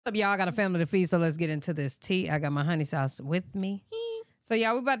What's up, y'all? I got a family to feed, so let's get into this tea. I got my honey sauce with me. So,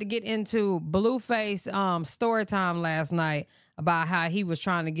 y'all, we're about to get into Blueface story time last night about how he was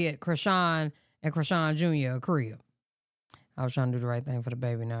trying to get Chrisean and Chrisean Jr. a crib. I was trying to do the right thing for the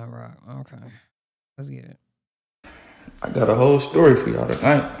baby now, right? Okay. Let's get it. I got a whole story for y'all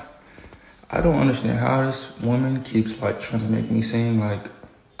tonight. I don't understand how this woman keeps like trying to make me seem like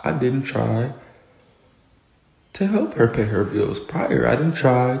I didn't try to help her pay her bills prior. I didn't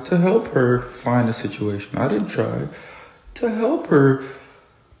try to help her find a situation. I didn't try to help her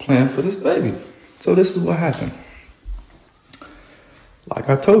plan for this baby. So this is what happened. Like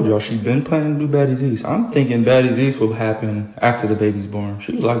I told y'all, she's been planning to do Baddies East. I'm thinking Baddies East will happen after the baby's born.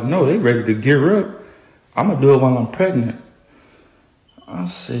 She was like, no, they ready to gear up. I'm going to do it while I'm pregnant. I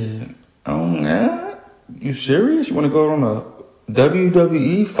said, oh, yeah? You serious? You want to go on a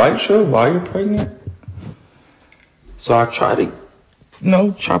WWE fight show while you're pregnant? So I tried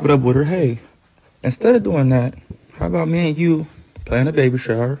to, chop it up with her. Hey, instead of doing that, how about me and you plan a baby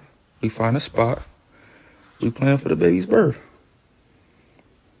shower? We find a spot. We plan for the baby's birth.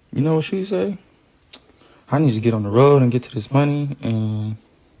 You know what she say? I need to get on the road and get to this money and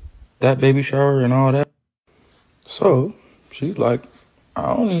that baby shower and all that. So she's like,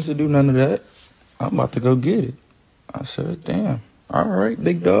 I don't need to do none of that. I'm about to go get it. I said, damn. All right,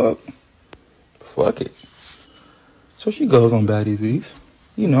 big dog. Fuck it. So she goes on Baddies East.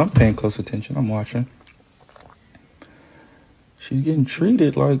 I'm paying close attention. I'm watching. She's getting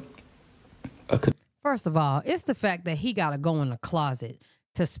treated like a... First of all, it's the fact that he got to go in the closet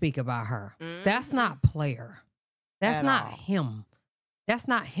to speak about her. Mm-hmm. That's not player. That's not him. That's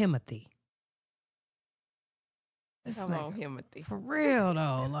not Himothy. Come on, Himothy. For real,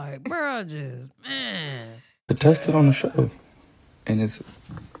 though. Like, bro, man. Contested on the show. And it's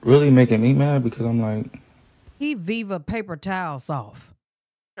really making me mad because I'm like... He Viva paper towels off.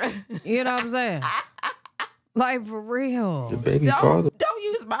 You know what I'm saying? Like, for real. The baby father. Don't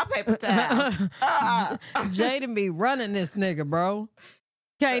use my paper towels. Jaden be running this nigga, bro.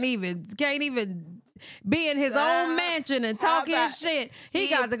 Can't even be in his own mansion and talk his shit. He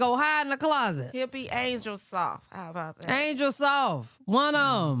got to go hide in the closet. He'll be angel soft. How about that? Angel soft. One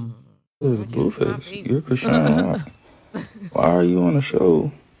of them. Blueface, you're Chrisean. Why are you on a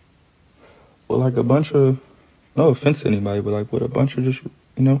show with like a bunch of, no offense to anybody, but like with a bunch of just,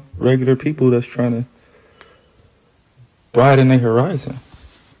 regular people that's trying to broaden their horizon?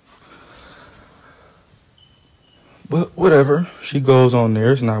 But whatever, she goes on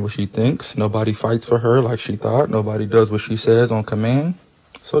there. It's not what she thinks. Nobody fights for her like she thought. Nobody does what she says on command.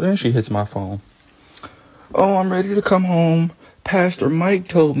 So then she hits my phone. Oh, I'm ready to come home. Pastor Mike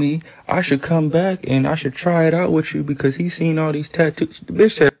told me I should come back and I should try it out with you because he's seen all these tattoos. The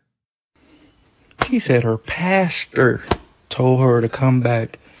bitch said, she said her pastor told her to come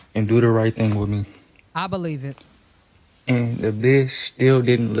back and do the right thing with me. I believe it. And the bitch still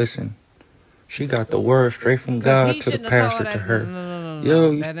didn't listen. She got the word straight from God to the pastor to her. No.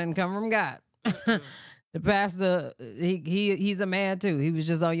 Yo, that didn't come from God. The pastor, he's a man too. He was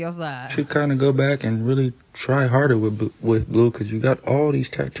just on your side. Should kind of go back and really try harder with Blue because you got all these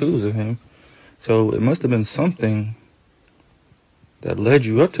tattoos of him. So it must have been something that led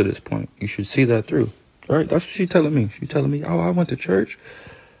you up to this point. You should see that through. All right, that's what she's telling me. She's telling me, oh, I went to church.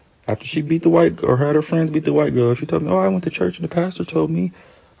 After she beat the white girl, or had her friends beat the white girl, she told me, oh, I went to church and the pastor told me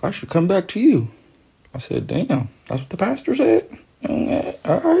I should come back to you. I said, damn, that's what the pastor said?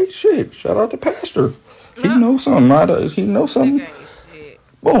 All right, shit. Shout out to pastor. He knows something, right? He knows something.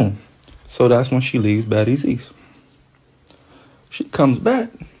 Boom. So that's when she leaves Baddies East. She comes back.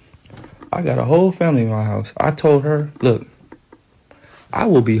 I got a whole family in my house. I told her, look, I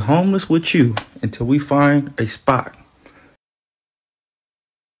will be homeless with you until we find a spot.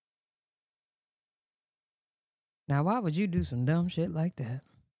 Now, why would you do some dumb shit like that?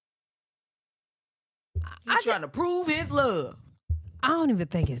 He's trying to prove his love. I don't even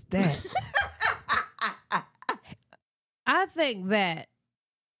think it's that. I think that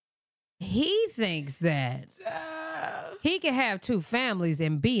he thinks that he can have two families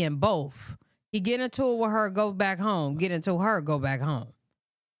and be in both. He get into it with her, go back home. Get into her, go back home.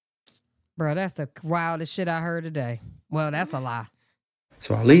 Bro, that's the wildest shit I heard today. Well, that's a lie.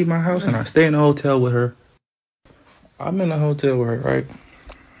 So I leave my house and I stay in a hotel with her. I'm in a hotel with her, right?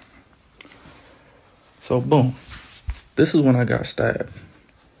 So, boom. This is when I got stabbed.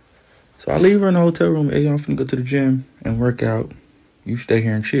 So I leave her in the hotel room. Hey, I'm finna go to the gym and work out. You stay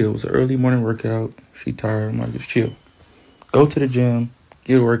here and chill. It was an early morning workout. She tired. I'm like, just chill. Go to the gym,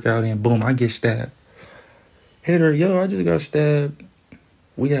 get a workout in. Boom, I get stabbed. Hit her. Yo, I just got stabbed.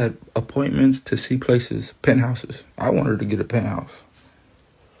 We had appointments to see places, penthouses. I wanted to get a penthouse.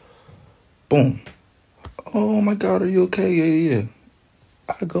 Boom. Oh my God, are you okay? Yeah.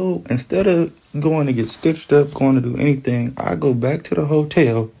 I go, instead of going to get stitched up, going to do anything, I go back to the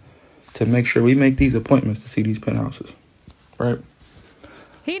hotel to make sure we make these appointments to see these penthouses. Right?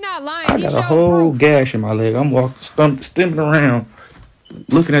 He not lying. I He got a showed whole proof. gash in my leg. I'm walking, stimming around,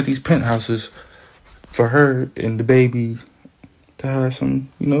 looking at these penthouses for her and the baby to have some,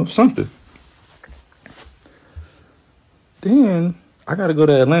 something. Then I got to go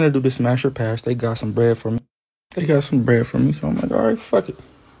to Atlanta to do the Smasher Pass. They got some bread for me. So I'm like, all right, fuck it.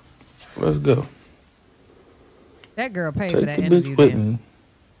 Let's go. That girl paid for Take that the interview. bitch with Then. me.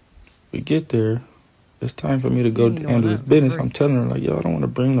 We get there. It's time for me to go You ain't handle doing this nothing business. for free. I'm telling her, like, yo, I don't want to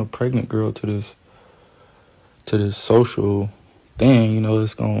bring no pregnant girl to this social thing.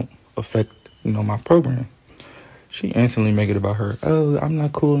 It's going to affect, my program. She instantly make it about her. Oh, I'm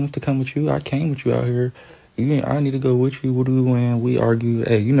not cool enough to come with you. I came with you out here. I need to go with you. What do we win? We argue.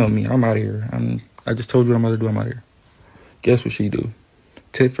 Hey, you know me. I'm out of here. I just told you what I'm about to do. I'm out of here. Guess what she do?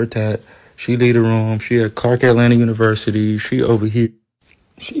 Tit for tat. She leave the room. She at Clark Atlanta University. She over here.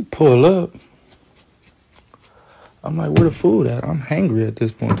 She pull up. I'm like, where the food at? I'm hangry at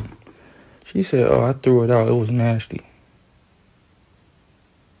this point. She said, oh, I threw it out. It was nasty.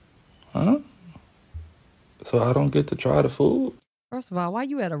 Huh? So I don't get to try the food? First of all, why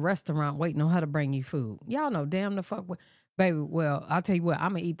you at a restaurant waiting on her to bring you food? Y'all know damn the fuck. Baby, well, I'll tell you what. I'm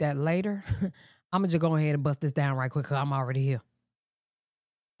going to eat that later. I'm going to just go ahead and bust this down right quick because I'm already here.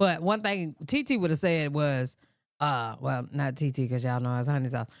 But one thing TT would have said was, well, not TT because y'all know it's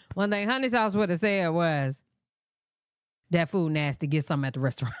Honey's house. One thing Honey's house would have said was, that food nasty, get something at the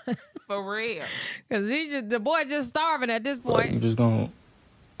restaurant. For real. Because the boy just starving at this Like, point. you just gonna...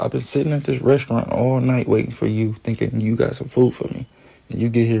 I've been sitting at this restaurant all night waiting for you, thinking you got some food for me. And you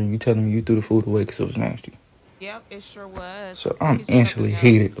get here and you telling me you threw the food away because it was nasty. Yep, it sure was. So I'm instantly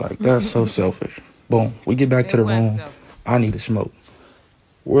heated. Like, that's so selfish. Boom. We get back to the room. Selfish. I need to smoke.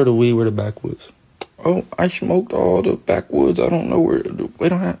 Where the weed? Where the backwoods? Oh, I smoked all the backwoods. I don't know where. We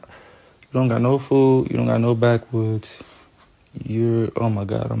don't have. You don't got no food. You don't got no backwoods. Oh my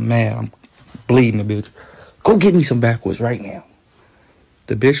God, I'm mad. I'm bleeding the bitch. Go get me some backwoods right now.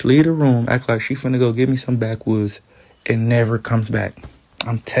 The bitch leave the room, act like she finna go get me some backwoods, and never comes back.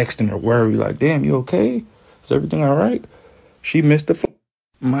 I'm texting her, worried, like, damn, you okay? Is everything all right? She missed the flight.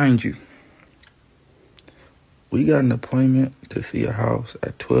 Mind you, we got an appointment to see a house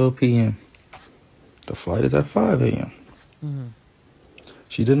at 12 p.m. The flight is at 5 a.m. Mm-hmm.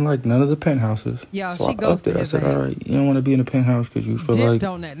 She didn't like none of the penthouses. Yo, so she I goes upped it. to I his said, ass. all right, you don't want to be in the penthouse because you feel Dipped like...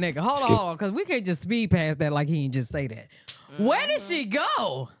 on that nigga. Hold on, because we can't just speed past that like he ain't just say that. Where did she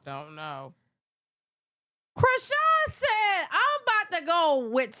go? Don't know. Chrisean said, I'm about to go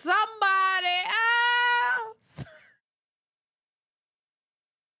with somebody else.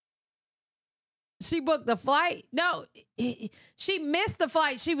 She booked the flight. No, she missed the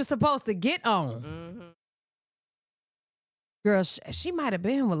flight she was supposed to get on. Mm-hmm. Girl, she might have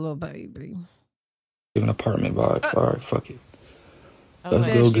been with little baby. An apartment vibes. All right, fuck it. Let's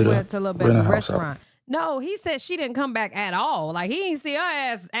Said go she get went to little baby rent a house restaurant. No, he said she didn't come back at all. Like, he ain't see her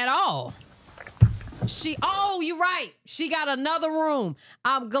ass at all. You right. She got another room.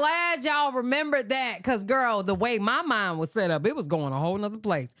 I'm glad y'all remembered that because, girl, the way my mind was set up, it was going a whole nother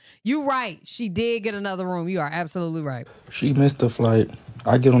place. You right. She did get another room. You are absolutely right. She missed the flight.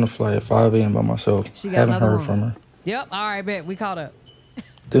 I get on the flight at 5 a.m. by myself. She got Haven't another heard room. from her. Yep. All right, bet. We caught up.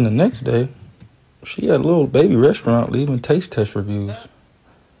 Then the next day, she at a little baby restaurant leaving taste test reviews.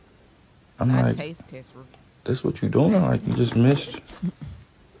 I'm like, Taste test review. this what you doing? Like, you just missed.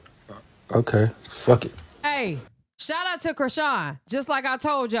 Okay, fuck it. Hey, shout out to Chrisean. Just like I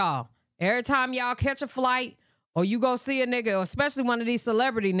told y'all, every time y'all catch a flight or you go see a nigga, or especially one of these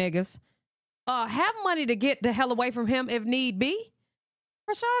celebrity niggas, have money to get the hell away from him if need be.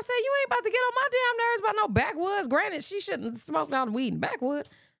 Chrisean said, you ain't about to get on my damn nerves about no backwoods. Granted, she shouldn't have smoked all the weed in backwoods.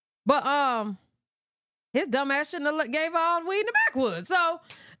 But his dumb ass shouldn't have gave her all the weed in the backwoods. So,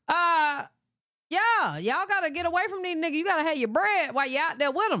 yeah, y'all got to get away from these niggas. You got to have your bread while you out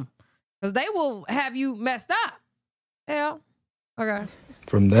there with them. Because they will have you messed up. Yeah. Okay.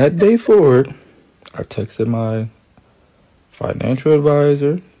 From that day forward, I texted my financial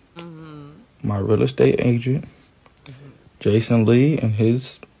advisor, my real estate agent, Jason Lee, and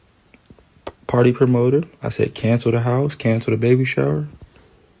his party promoter. I said, cancel the house, cancel the baby shower.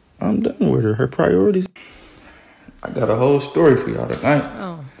 I'm done with her. Her priorities. I got a whole story for y'all tonight.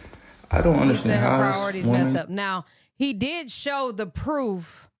 Oh. I don't He understand said her how priorities messed up. Now, he did show the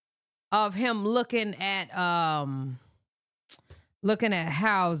proof of him looking at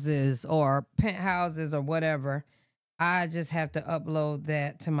houses or penthouses or whatever. I just have to upload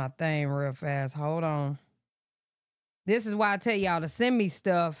that to my thing real fast. Hold on. This is why I tell y'all to send me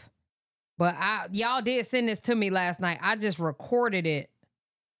stuff. But y'all did send this to me last night. I just recorded it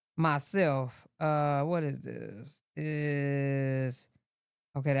myself. What is this?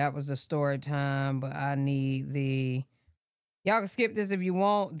 Okay, that was the story time, but I need the... Y'all can skip this if you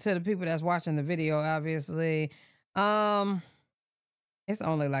want to the people that's watching the video, obviously. It's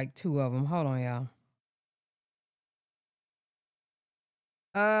only like 2 of them. Hold on, y'all.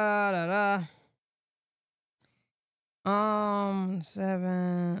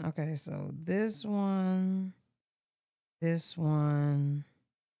 7. Okay, so this one.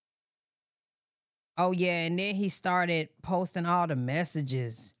 Oh yeah, and then he started posting all the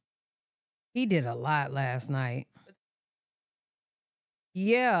messages. He did a lot last night.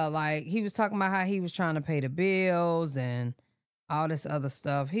 Yeah, like he was talking about how he was trying to pay the bills and all this other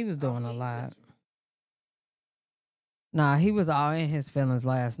stuff. He was doing a lot. Nah, he was all in his feelings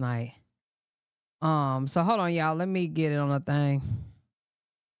last night. So hold on, y'all. Let me get it on a thing.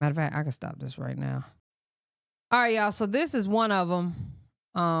 Matter of fact, I can stop this right now. All right, y'all. So this is one of them.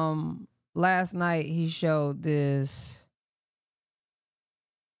 Last night he showed this.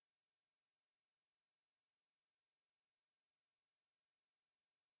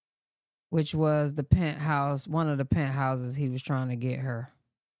 Which was the penthouse, one of the penthouses he was trying to get her.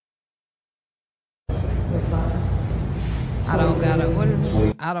 I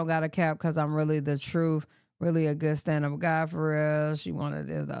don't got a cap because I'm really the truth, really a good stand-up guy for real. She wanted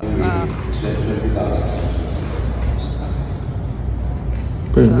this.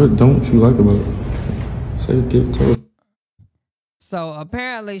 What don't you like about it? Say, give it to her. So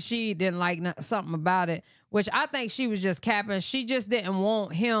apparently she didn't like something about it, which I think she was just capping. She just didn't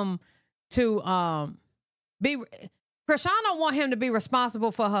want him to be... Chrisean don't want him to be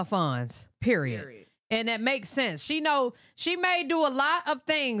responsible for her funds, period. And that makes sense. She may do a lot of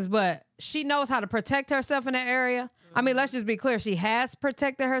things, but she knows how to protect herself in that area. I mean, let's just be clear. She has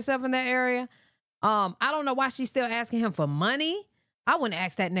protected herself in that area. I don't know why she's still asking him for money. I wouldn't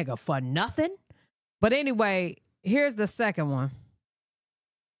ask that nigga for nothing. But anyway, here's the second one.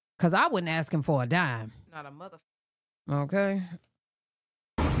 Because I wouldn't ask him for a dime. Not a mother. Okay.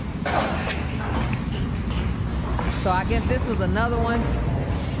 So I guess this was another one.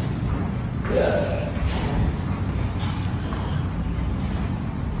 Yeah.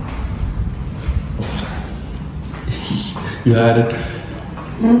 You had it.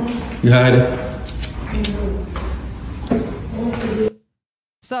 You had it.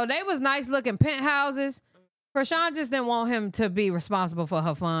 So they was nice looking penthouses. Chrisean just didn't want him to be responsible for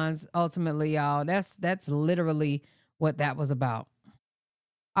her funds. Ultimately, y'all, that's literally what that was about.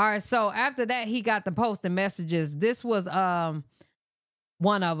 All right, so after that, he got the posting messages. This was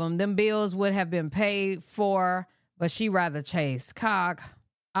one of them. Them bills would have been paid for, but she rather chase cock.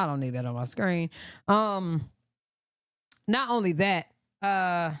 I don't need that on my screen. Not only that,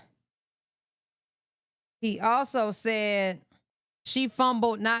 he also said she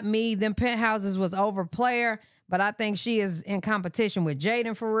fumbled, not me. Them penthouses was over player, but I think she is in competition with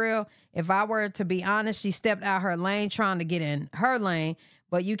Jaden for real. If I were to be honest, she stepped out her lane trying to get in her lane,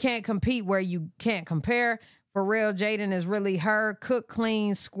 but you can't compete where you can't compare. For real, Jaden is really her. Cook,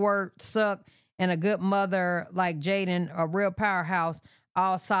 clean, squirt, suck, and a good mother like Jaden, a real powerhouse,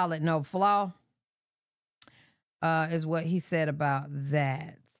 all solid, no flaw. Is what he said about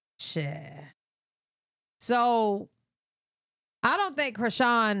that. Shit. So I don't think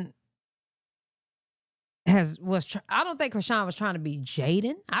Chrisean I don't think Chrisean was trying to be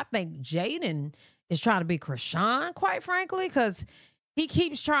Jaden. I think Jaden is trying to be Chrisean, quite frankly, because he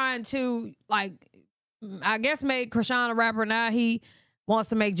keeps trying to, like, I guess made Chrisean a rapper. Now he wants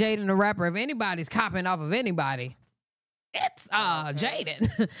to make Jaden a rapper. If anybody's copying off of anybody, it's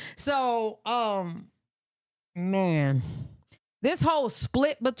Jaden. So, man, this whole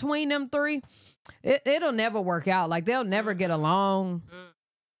split between them three, it'll never work out. Like, they'll never get along.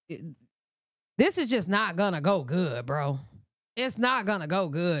 This is just not gonna go good, bro. It's not gonna go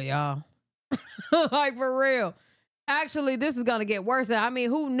good, y'all. Like, for real. Actually, this is gonna get worse. I mean,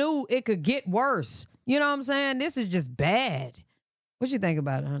 who knew it could get worse? You know what I'm saying? This is just bad. What you think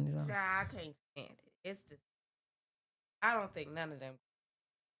about it, honey? Nah, I can't stand it. It's just, I don't think none of them.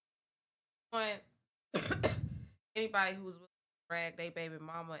 Anybody who's with drag they baby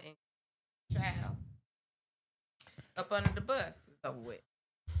mama and child up under the bus is over with.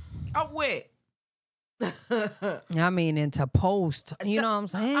 I'm with. I mean, into post, you know what I'm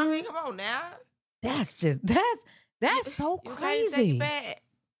saying? I mean, come on now. That's so crazy. You back.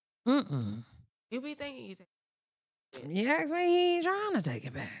 You be thinking you take it back. You ask me, he ain't trying to take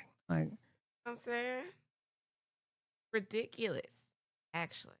it back. Like, I'm saying. ridiculous,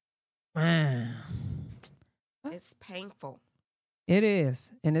 actually. Man. It's painful. It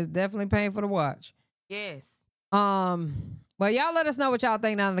is. And it's definitely painful to watch. Yes. Well, y'all let us know what y'all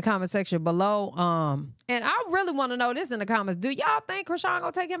think down in the comment section below. And I really want to know this in the comments. Do y'all think Chrisean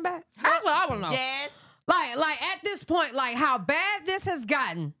gonna take him back? That's what I want to know. Yes. Like at this point, like how bad this has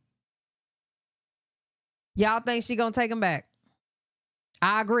gotten. Y'all think she gonna take him back?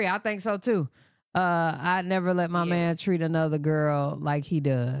 I agree. I think so too. I'd never let my man treat another girl like he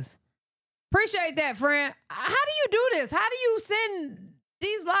does. Appreciate that, friend. How do you do this? How do you send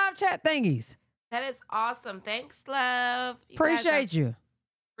these live chat thingies? That is awesome. Thanks, love. Appreciate you.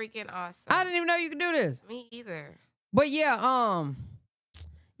 Freaking awesome. I didn't even know you could do this. Me either. But yeah,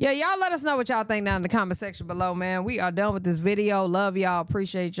 y'all let us know what y'all think down in the comment section below, man. We are done with this video. Love y'all.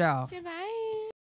 Appreciate y'all. Bye.